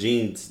know your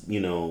genes.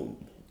 You know,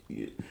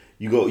 you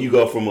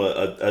go from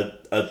a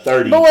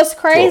 30. But what's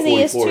crazy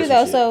is too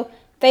though. Shit. So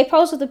they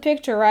posted the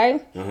picture,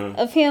 right, uh-huh.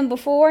 of him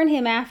before and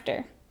him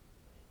after.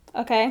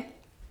 Okay,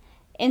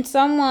 and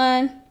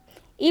someone.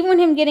 Even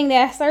him getting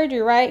that surgery,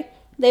 right?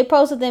 They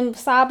posted them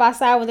side by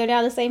side when they're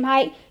now the same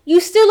height. You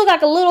still look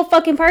like a little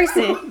fucking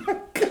person. Oh my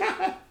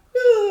God.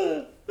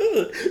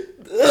 Turn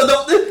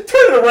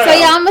it around. So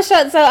yeah, I'm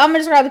gonna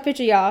describe the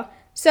picture, y'all.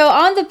 So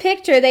on the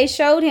picture, they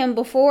showed him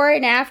before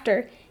and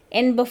after.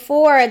 And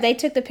before, they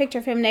took the picture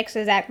of him next to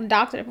the exact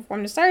doctor that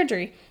performed the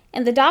surgery.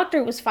 And the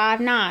doctor was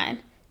 5'9".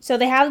 So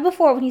they have the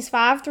before when he's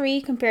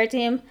 5'3" compared to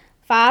him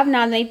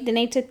 5'9". Then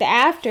they took the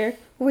after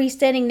where he's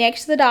standing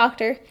next to the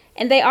doctor.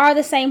 And they are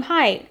the same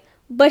height.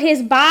 But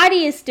his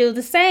body is still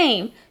the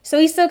same. So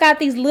he still got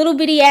these little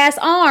bitty ass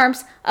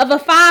arms of a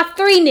 5'3"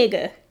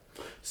 nigga.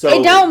 So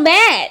it don't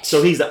match.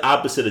 So he's the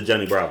opposite of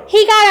Johnny Bravo.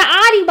 He got an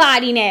Audi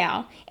body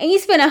now. And he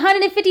spent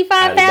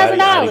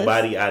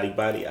 $155,000. Audi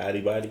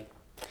body.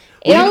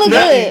 It don't look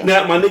good.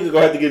 Now my nigga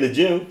gonna have to get in the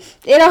gym.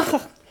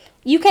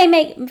 You can't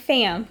make,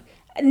 fam.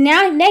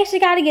 Now next you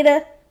gotta get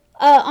a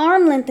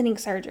arm lengthening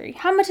surgery.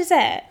 How much is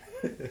that?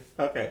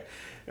 Okay.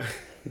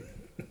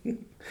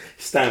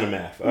 Steiner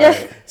math. All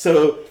right.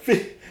 So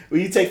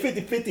when you take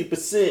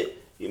 50%,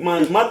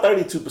 minus my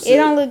 32%. It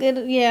don't look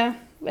good. Yeah,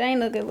 it ain't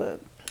look good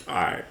look. All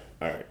right.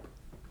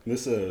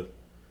 This I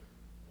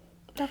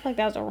feel like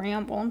that was a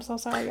ramble. I'm so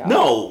sorry, y'all.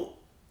 No,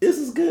 this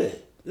is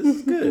good.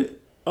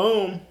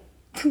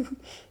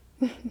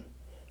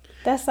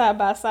 That side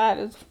by side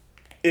is.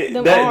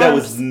 That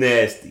was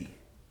nasty.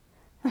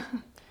 All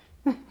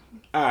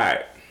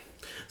right.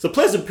 So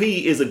Pleasure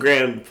P is a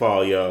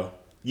grandpa, y'all.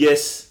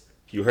 Yes.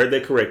 You heard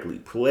that correctly.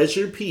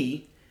 Pleasure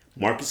P,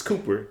 Marcus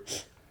Cooper,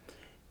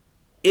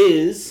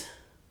 is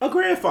a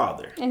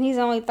grandfather. And he's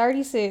only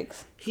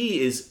 36.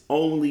 He is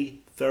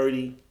only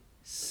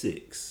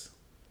 36.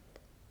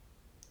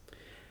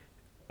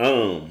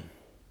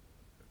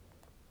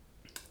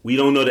 We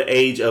don't know the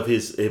age of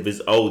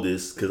his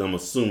oldest, because I'm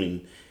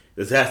assuming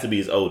this has to be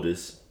his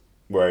oldest,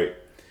 right?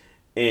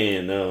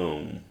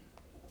 And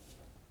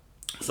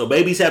so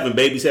babies having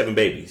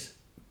babies,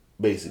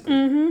 basically.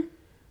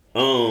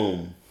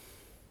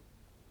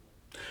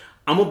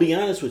 I'm gonna be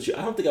honest with you.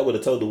 I don't think I would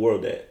have told the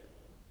world that.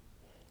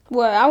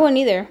 Well, I wouldn't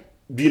either.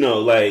 You know,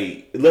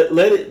 like let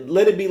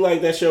it be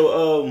like that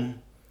show.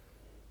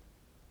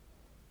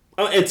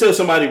 Until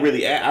somebody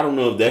really, I don't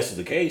know if that's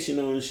the case, you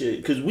know, and shit.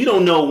 Because we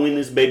don't know when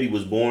this baby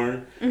was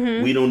born.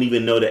 We don't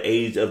even know the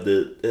age of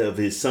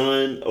his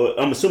son. Or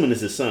I'm assuming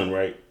it's his son,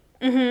 right?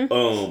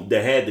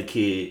 That had the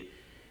kid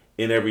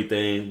and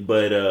everything.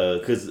 But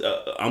because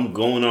I'm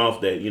going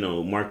off that, you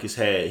know, Marcus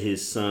had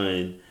his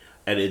son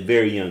at a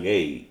very young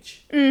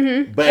age. But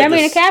I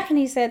mean, the caption,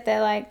 he said that,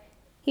 like,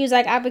 he was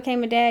like, I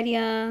became a dad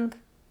young.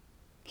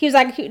 He was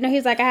like,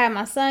 I had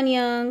my son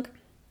young.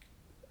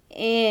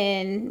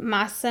 And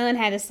my son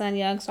had a son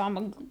young, so I'm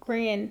a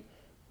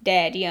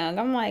granddad young.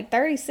 I'm like,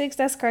 36?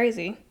 That's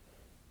crazy.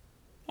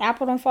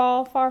 Apple don't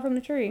fall far from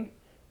the tree.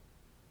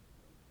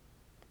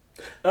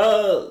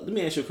 Let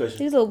me ask you a question.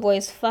 These little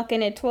boys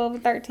fucking at 12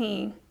 and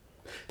 13.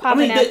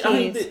 Popping out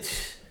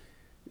kids.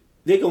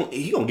 He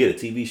gonna get a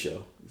TV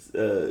show.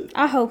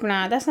 I hope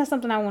not. That's not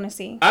something I want to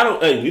see.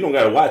 You don't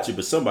gotta watch it,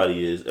 but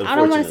somebody is. I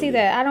don't want to see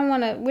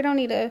that. We don't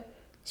need to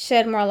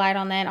shed more light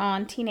on that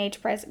on teenage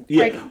pregnancies.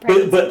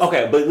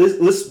 But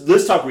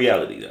let's talk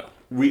reality though.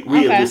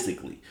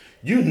 Realistically,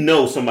 you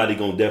know somebody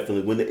gonna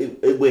definitely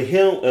with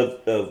him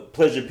of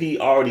Pleasure P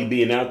already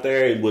being out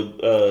there and with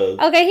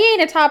okay, he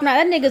ain't a top notch.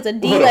 That nigga's a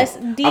D-list.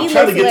 I'm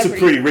trying to get to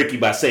Pretty Ricky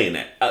by saying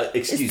that.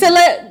 Excuse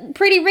me.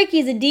 Pretty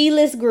Ricky's a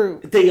D-list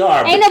group. They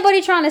are. Ain't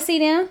nobody trying to see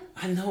them.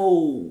 I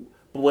know.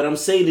 But what I'm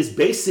saying is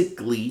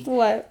basically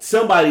what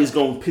somebody's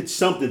gonna pitch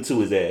something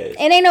to his ass,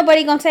 and ain't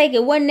nobody gonna take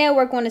it. What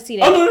network want to see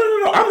that?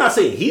 Oh no! I'm not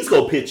saying he's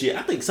gonna pitch it.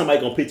 I think somebody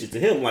gonna pitch it to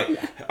him. Like,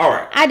 all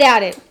right, I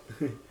doubt it.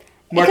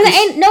 Marcus,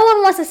 because no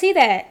one wants to see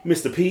that.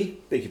 Mr. P,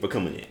 thank you for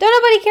coming in.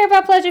 Don't nobody care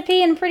about Pleasure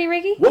P and Pretty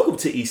Ricky? Welcome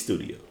to E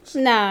Studios.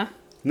 Nah.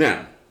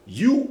 Now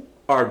you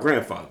are a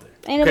grandfather.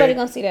 Ain't nobody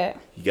gonna see that.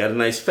 You got a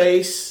nice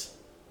face.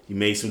 You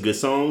made some good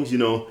songs. You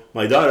know,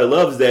 my daughter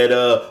loves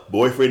that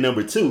boyfriend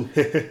number 2.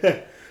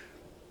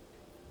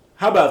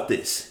 How about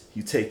this?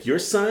 You take your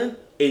son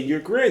and your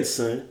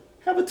grandson,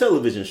 have a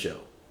television show.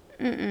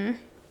 All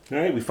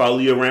right, we follow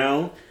you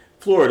around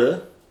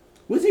Florida.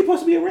 Was he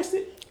supposed to be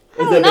arrested?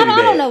 Or is that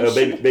I don't know.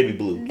 Baby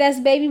Blue. That's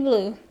Baby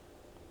Blue.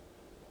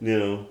 You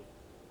know.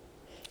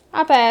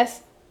 I'll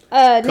pass.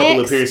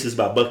 Couple appearances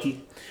by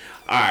Bucky.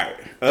 All right.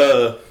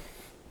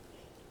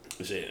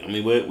 Shit. I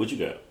mean, what you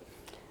got?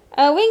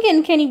 We can get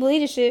in Can You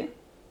Believe This Shit.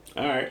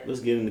 All right,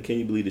 let's get into Can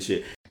You Believe This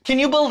Shit. Can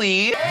you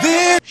believe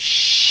this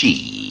shit?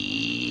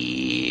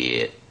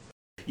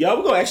 Y'all,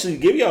 we're gonna actually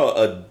give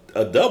y'all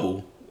a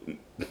double.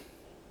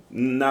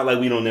 Not like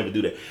we don't never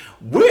do that.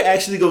 We're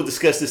actually gonna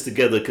discuss this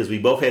together because we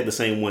both had the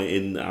same one,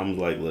 and I'm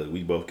like, look,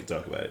 we both can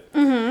talk about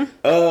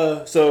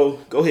it. So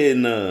go ahead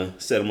and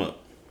set them up.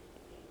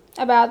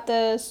 About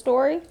the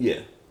story?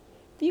 Yeah.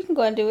 You can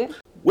go and do it.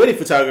 Wedding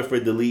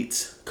photographer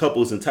deletes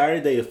couple's entire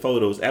day of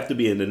photos after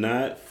being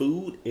denied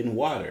food and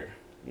water.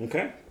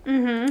 Okay.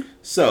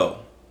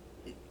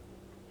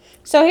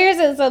 So here's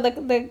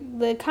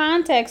the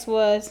context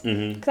was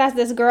because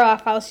this girl I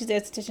followed, she's the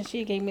esthetician.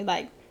 She gave me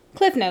like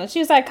cliff notes. She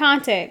was like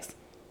context.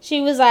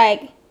 She was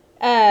like,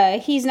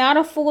 he's not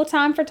a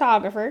full-time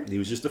photographer. He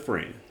was just a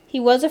friend. He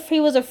was a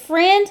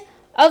friend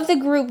of the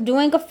group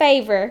doing a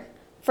favor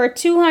for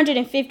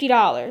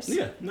 $250.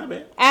 Yeah, not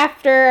bad.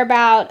 After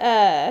about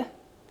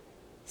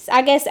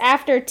I guess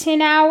after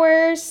 10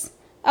 hours.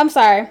 I'm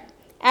sorry.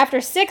 After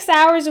 6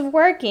 hours of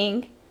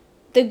working,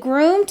 the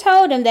groom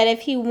told him that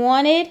if he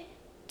wanted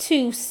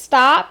to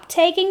stop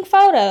taking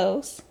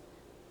photos,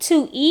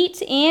 to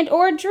eat and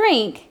or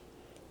drink,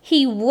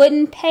 he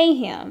wouldn't pay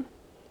him.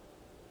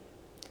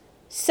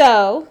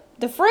 So,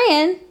 the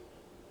friend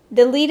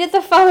deleted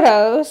the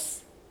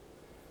photos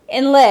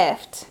and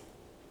left.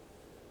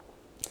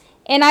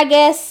 And I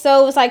guess,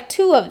 so it was like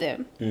 2 of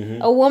them,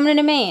 a woman and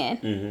a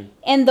man.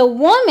 And the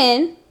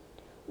woman,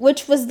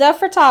 which was the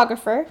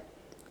photographer,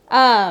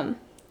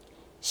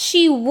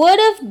 she would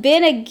have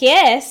been a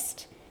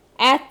guest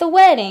at the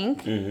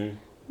wedding,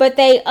 but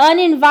they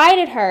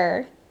uninvited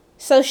her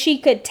so she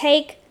could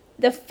take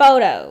the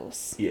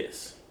photos.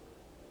 Yes.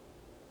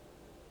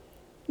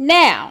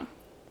 Now,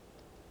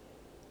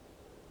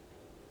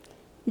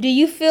 do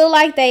you feel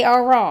like they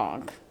are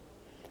wrong?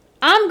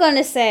 I'm going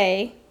to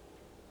say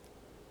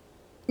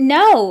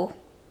no.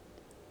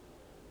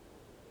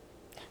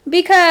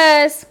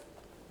 Because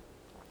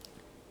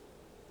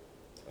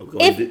we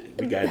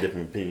got a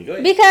different opinion. Go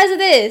ahead. Because of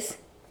this.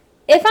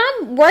 If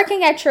I'm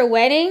working at your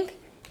wedding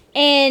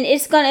and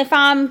if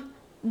I'm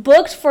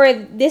booked for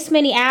this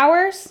many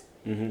hours,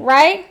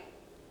 right?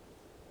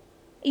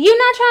 You're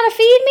not trying to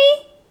feed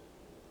me?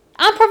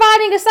 I'm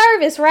providing a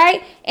service,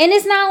 right? And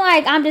it's not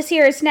like I'm just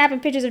here snapping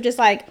pictures of just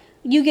like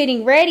you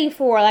getting ready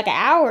for like an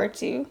hour or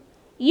 2.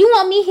 You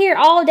want me here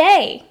all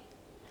day.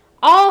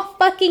 All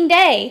fucking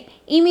day.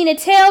 You mean to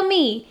tell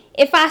me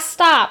if I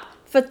stop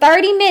for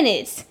 30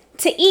 minutes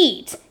to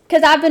eat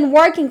because I've been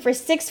working for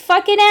 6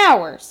 fucking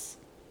hours,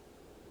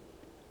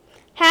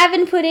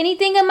 haven't put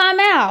anything in my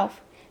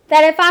mouth,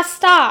 that if I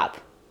stop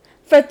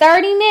for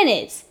 30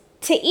 minutes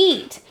to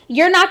eat,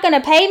 you're not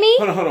gonna pay me?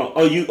 Hold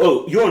on.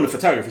 You're on the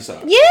photography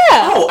side. Yeah.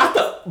 Oh, I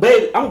thought,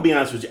 babe, I'm gonna be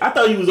honest with you. I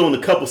thought you was on the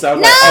couple side.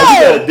 No. Like, oh,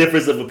 you got a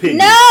difference of opinion.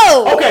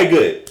 No. Okay,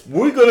 good.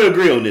 We're gonna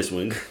agree on this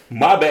one.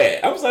 My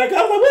bad. I was like, wait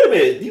a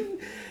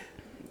minute.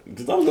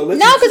 Because I'm doing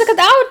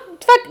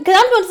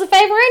this a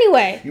favor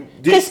anyway.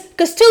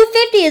 Because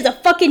 $250 is a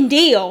fucking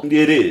deal.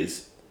 It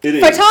is.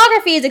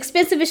 Photography is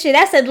expensive as shit.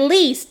 That's at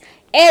least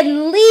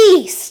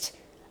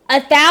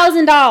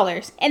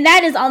 $1,000, and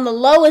that is on the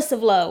lowest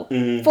of low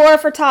for a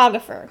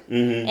photographer.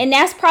 And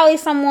that's probably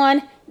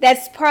someone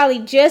that's probably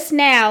just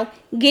now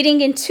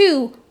getting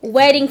into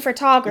wedding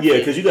photography. Yeah,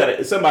 because you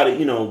gotta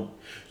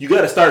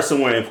start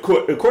somewhere. And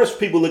of course,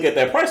 people look at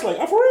that price like,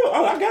 oh, for real?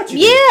 Oh, I got you.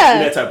 Yeah,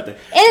 and that type of thing.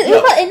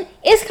 And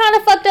it's kind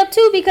of fucked up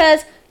too,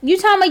 because you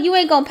talking about you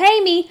ain't gonna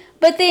pay me,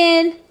 but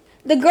then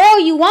the girl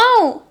you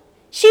want,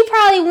 she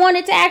probably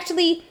wanted to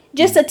actually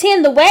just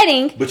attend the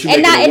wedding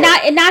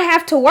and not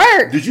have to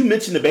work. Did you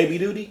mention the baby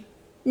duty?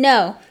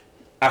 No.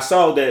 I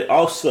saw that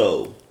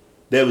also.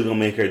 They was gonna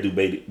make her do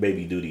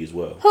baby duty as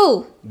well.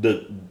 Who?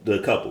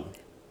 The couple.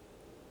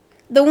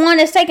 The one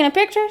that's taking the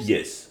pictures?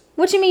 Yes.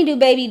 What you mean do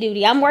baby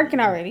duty? I'm working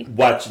already.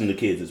 Watching the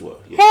kids as well.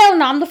 Yeah. Hell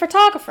no, I'm the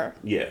photographer.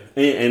 Yeah,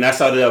 and I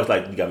saw that. I was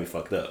like, you got me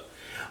fucked up.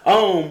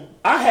 I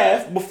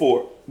have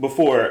before with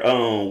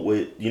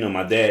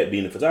my dad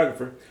being a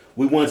photographer.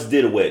 We once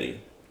did a wedding.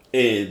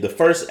 And the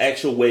first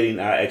actual wedding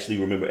I actually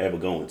remember ever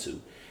going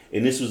to.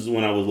 And this was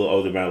when I was a little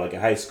older, around like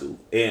in high school.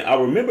 And I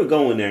remember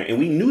going there, and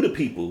we knew the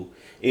people.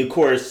 And of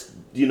course,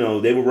 they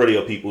were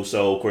rodeo people.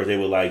 So, of course, they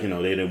were like, they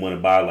didn't want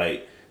to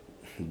buy.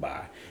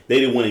 They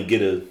didn't want to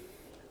get a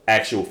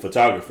actual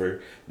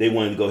photographer. They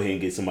wanted to go ahead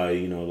and get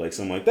somebody, like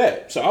something like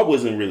that. So I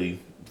wasn't really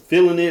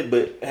feeling it.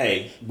 But,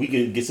 hey, we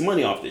can get some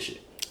money off this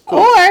shit.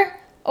 Cool.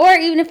 Or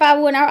even if I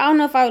wouldn't, I don't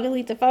know if I would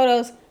delete the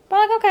photos. But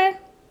like, okay.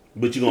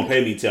 But you gonna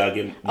pay me till I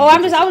get. I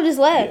was just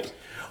left. Yeah.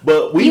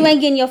 But you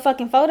ain't getting your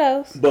fucking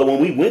photos. But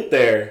when we went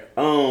there,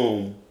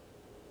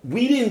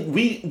 we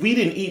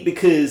didn't eat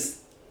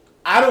because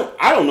I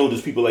don't know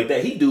those people like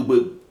that. He do,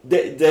 but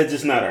that's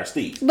just not our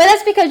Steve. But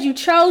that's because you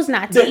chose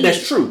not to eat.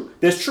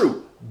 That's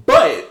true.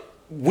 But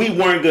we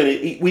weren't gonna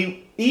eat.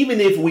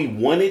 Even if we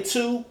wanted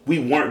to, we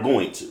weren't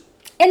going to.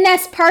 And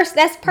that's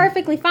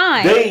perfectly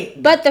fine.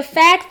 But the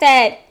fact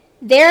that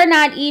they're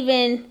not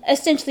even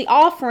essentially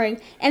offering,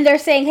 and they're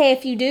saying, hey,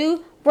 if you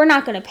do, we're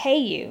not going to pay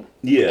you.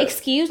 Yeah.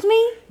 Excuse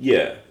me?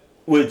 Yeah.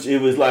 Which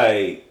it was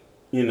like,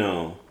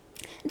 That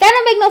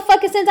don't make no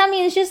fucking sense. I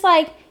mean, it's just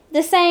like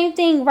the same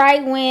thing,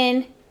 right?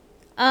 When,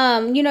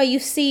 you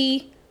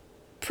see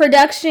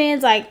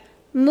productions like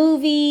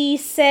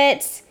movies,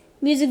 sets,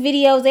 music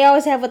videos, they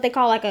always have what they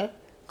call like a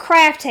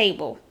craft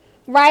table,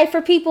 right?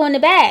 For people in the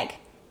back.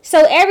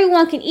 So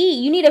everyone can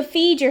eat. You need to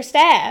feed your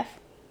staff.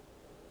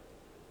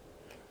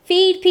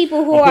 Feed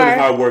people who putting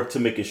hard work to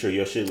making sure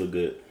your shit look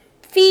good.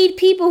 Feed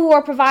people who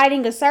are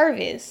providing a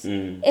service.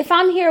 If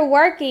I'm here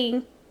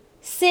working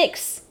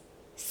 6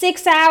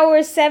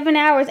 hours, 7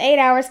 hours, 8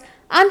 hours,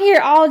 I'm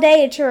here all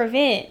day at your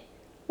event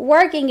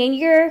working, and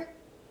you're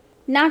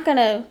not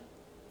gonna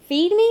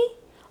feed me?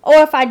 Or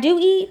if I do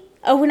eat,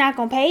 we're not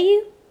gonna pay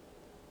you?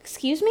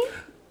 Excuse me?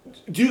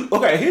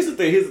 Okay, here's the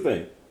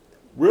thing.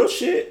 Real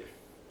shit.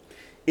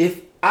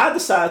 If I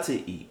decide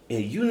to eat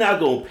and you're not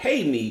gonna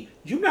pay me,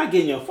 you're not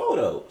getting your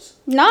photos.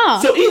 No.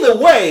 So either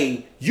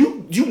way,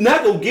 you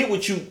not gonna get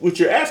what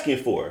you're asking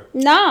for.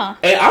 No.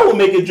 And I will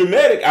make it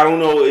dramatic. I don't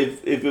know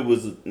if it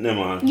was. Never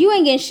mind. You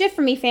ain't getting shit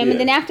from me, fam. Yeah.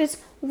 And then after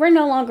we're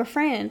no longer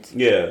friends.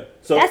 Yeah.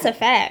 So that's a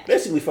fact.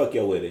 Basically, fuck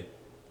your wedding.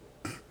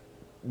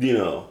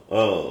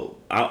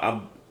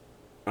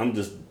 I'm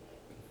just.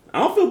 I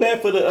don't feel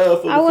bad for the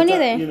I wouldn't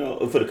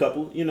either. For the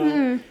couple.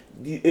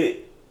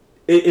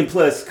 And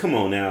plus, come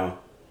on now.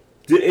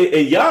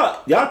 And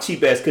y'all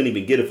cheap ass couldn't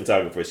even get a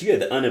photographer. So you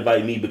had to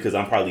uninvite me because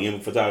I'm probably a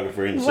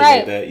photographer and shit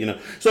like that,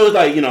 So it's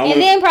like, And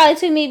then probably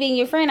to me being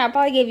your friend, I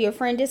probably gave you a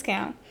friend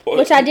discount,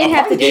 which I didn't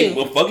have to do. Gave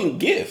you a fucking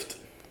gift.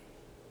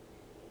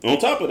 On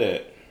top of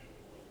that,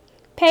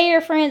 pay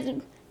your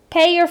friends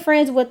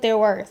what they're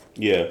worth.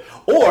 Yeah.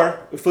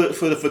 Or for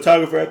the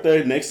photographer out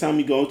there, next time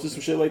you go into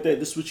some shit like that,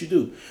 this is what you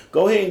do.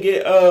 Go ahead and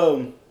get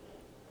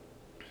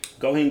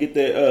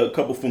that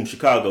couple from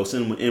Chicago.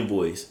 Send them an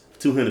invoice.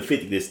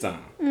 $250 this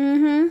time.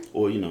 Mm-hmm.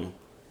 Or,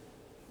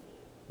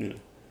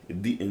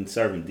 and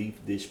serving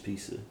deep dish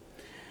pizza.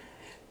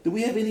 Do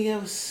we have anything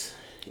else?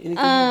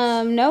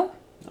 No.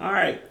 All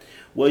right.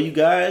 Well, you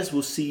guys,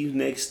 we'll see you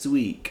next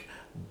week.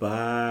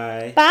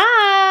 Bye.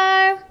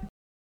 Bye.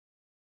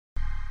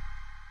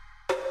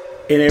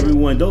 And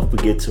everyone, don't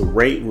forget to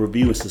rate,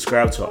 review, and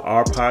subscribe to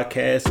our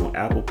podcast on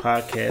Apple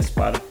Podcasts,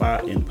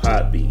 Spotify, and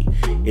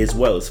Podbean, as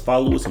well as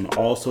follow us on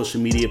all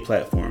social media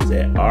platforms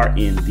at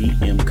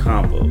RNDM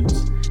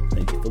Convos.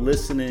 Thank you for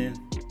listening.